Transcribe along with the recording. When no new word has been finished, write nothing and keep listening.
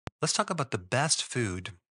let's talk about the best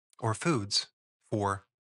food or foods for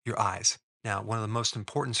your eyes. Now, one of the most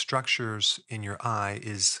important structures in your eye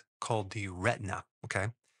is called the retina. Okay.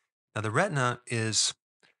 Now, the retina is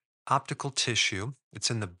optical tissue.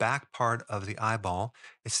 It's in the back part of the eyeball.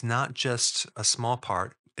 It's not just a small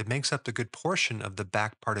part, it makes up the good portion of the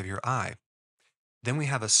back part of your eye. Then we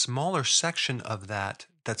have a smaller section of that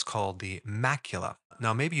that's called the macula.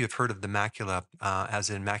 Now, maybe you've heard of the macula as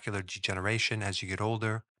in macular degeneration as you get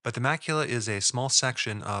older, but the macula is a small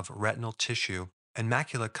section of retinal tissue. And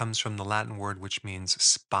macula comes from the Latin word which means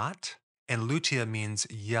spot, and lutea means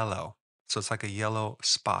yellow. So it's like a yellow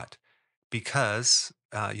spot because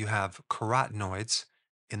you have carotenoids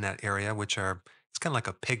in that area, which are, it's kind of like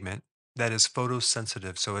a pigment that is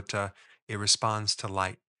photosensitive. So it responds to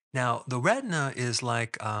light. Now, the retina is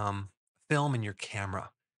like film in your camera.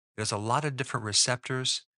 There's a lot of different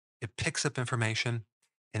receptors. It picks up information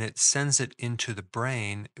and it sends it into the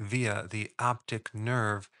brain via the optic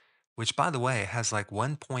nerve, which, by the way, has like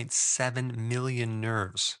 1.7 million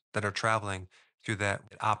nerves that are traveling through that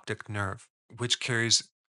optic nerve, which carries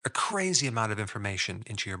a crazy amount of information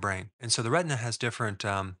into your brain. And so the retina has different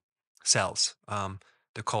cells.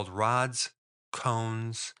 They're called rods,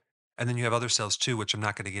 cones, and then you have other cells too, which I'm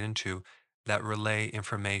not going to get into, that relay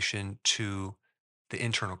information to the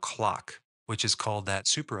internal clock, which is called that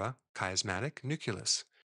suprachiasmatic nucleus.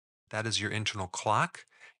 That is your internal clock.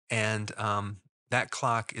 And that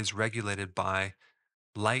clock is regulated by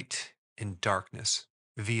light and darkness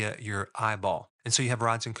via your eyeball. And so you have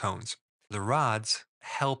rods and cones. The rods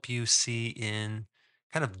help you see in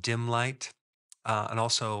kind of dim light, and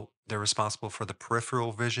also they're responsible for the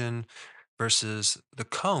peripheral vision, versus the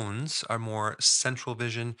cones are more central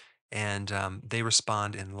vision and they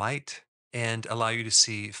respond in light and allow you to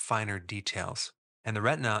see finer details. And the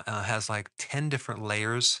retina has like 10 different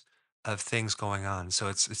layers of things going on. So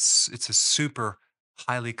it's a super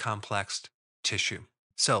highly complex tissue.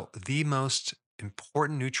 So the most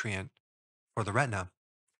important nutrient for the retina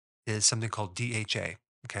is something called DHA.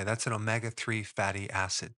 Okay, that's an omega-3 fatty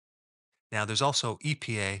acid. Now, there's also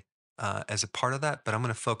EPA as a part of that, but I'm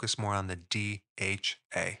going to focus more on the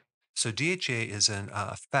DHA. So, DHA is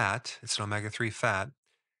a fat, it's an omega 3 fat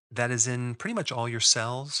that is in pretty much all your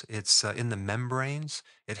cells. It's in the membranes.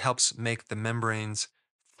 It helps make the membranes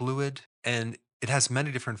fluid and it has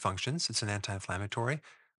many different functions. It's an anti inflammatory,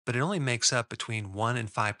 but it only makes up between 1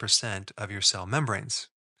 and 5% of your cell membranes.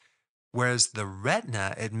 Whereas the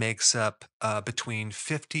retina, it makes up between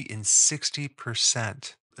 50 and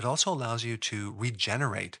 60%. It also allows you to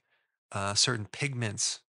regenerate certain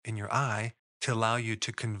pigments in your eye to allow you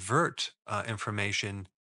to convert information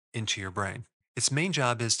into your brain. Its main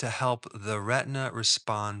job is to help the retina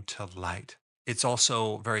respond to light. It's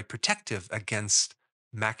also very protective against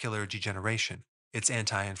macular degeneration. It's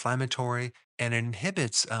anti inflammatory and it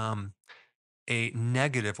inhibits a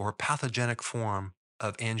negative or pathogenic form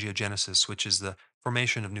of angiogenesis, which is the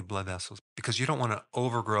formation of new blood vessels, because you don't want an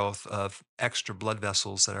overgrowth of extra blood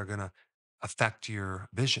vessels that are going to affect your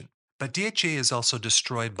vision. But DHA is also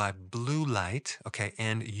destroyed by blue light, okay,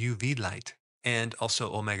 and UV light, and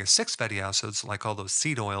also omega 6 fatty acids, like all those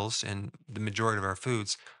seed oils in the majority of our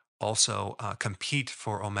foods, also compete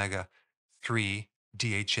for omega 3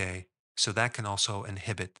 DHA. So that can also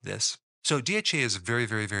inhibit this. So DHA is very,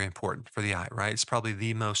 very, very important for the eye, right? It's probably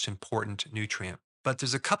the most important nutrient. But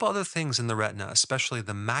there's a couple other things in the retina, especially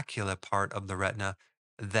the macula part of the retina,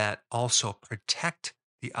 that also protect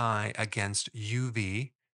the eye against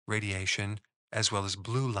UV radiation as well as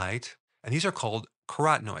blue light. And these are called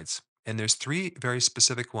carotenoids. And there's three very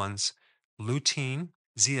specific ones: lutein,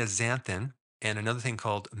 zeaxanthin, and another thing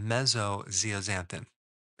called mesozeaxanthin.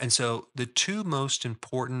 And so the two most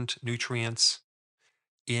important nutrients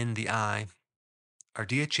in the eye are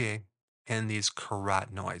DHA and these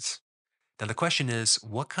carotenoids. Now, the question is,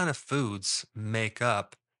 what kind of foods make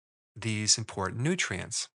up these important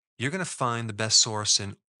nutrients? You're going to find the best source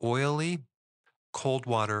in oily, cold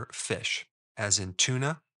water fish, as in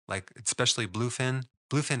tuna, like especially bluefin.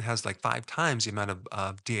 Bluefin has like 5 times the amount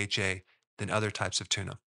of DHA than other types of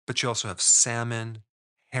tuna. But you also have salmon,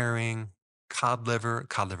 herring, cod liver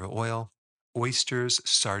oil, oysters,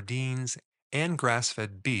 sardines, and grass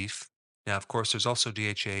fed beef. Now, of course, there's also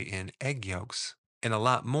DHA in egg yolks and a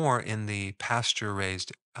lot more in the pasture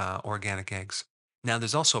raised organic eggs. Now,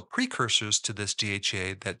 there's also precursors to this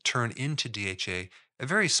DHA that turn into DHA, a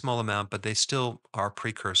very small amount, but they still are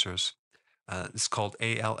precursors. It's called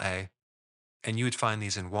ALA, and you would find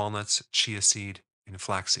these in walnuts, chia seed, and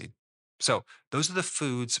flaxseed. So, those are the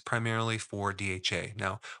foods primarily for DHA.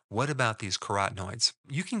 Now, what about these carotenoids?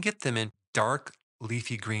 You can get them in dark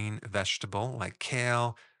leafy green vegetable like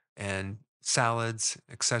kale, and salads,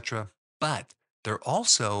 etc. But they're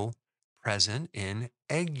also present in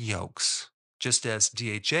egg yolks, just as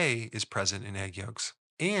DHA is present in egg yolks.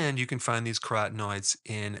 And you can find these carotenoids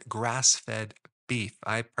in grass fed beef.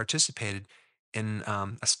 I participated in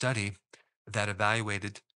a study that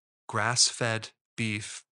evaluated grass fed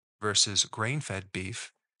beef versus grain fed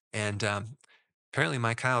beef. And apparently,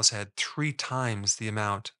 my cows had 3 times the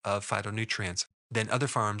amount of phytonutrients than other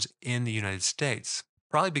farms in the United States,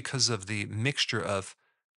 probably because of the mixture of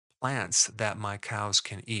plants that my cows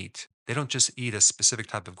can eat. They don't just eat a specific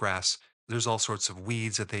type of grass, there's all sorts of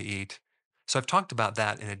weeds that they eat. So I've talked about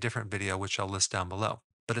that in a different video, which I'll list down below.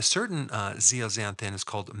 But a certain zeaxanthin is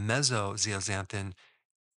called mesozeaxanthin,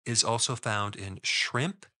 is also found in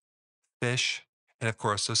shrimp, fish, and of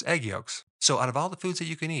course, those egg yolks. So, out of all the foods that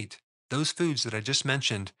you can eat, those foods that I just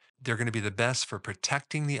mentioned, they're going to be the best for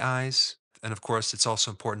protecting the eyes. And of course, it's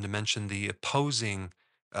also important to mention the opposing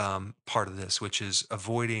part of this, which is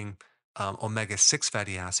avoiding omega 6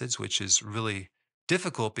 fatty acids, which is really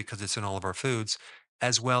difficult because it's in all of our foods,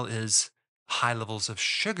 as well as high levels of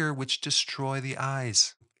sugar, which destroy the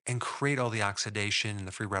eyes and create all the oxidation and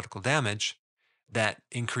the free radical damage that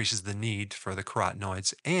increases the need for the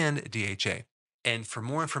carotenoids and DHA. And for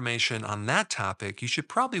more information on that topic, you should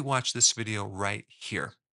probably watch this video right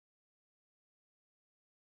here.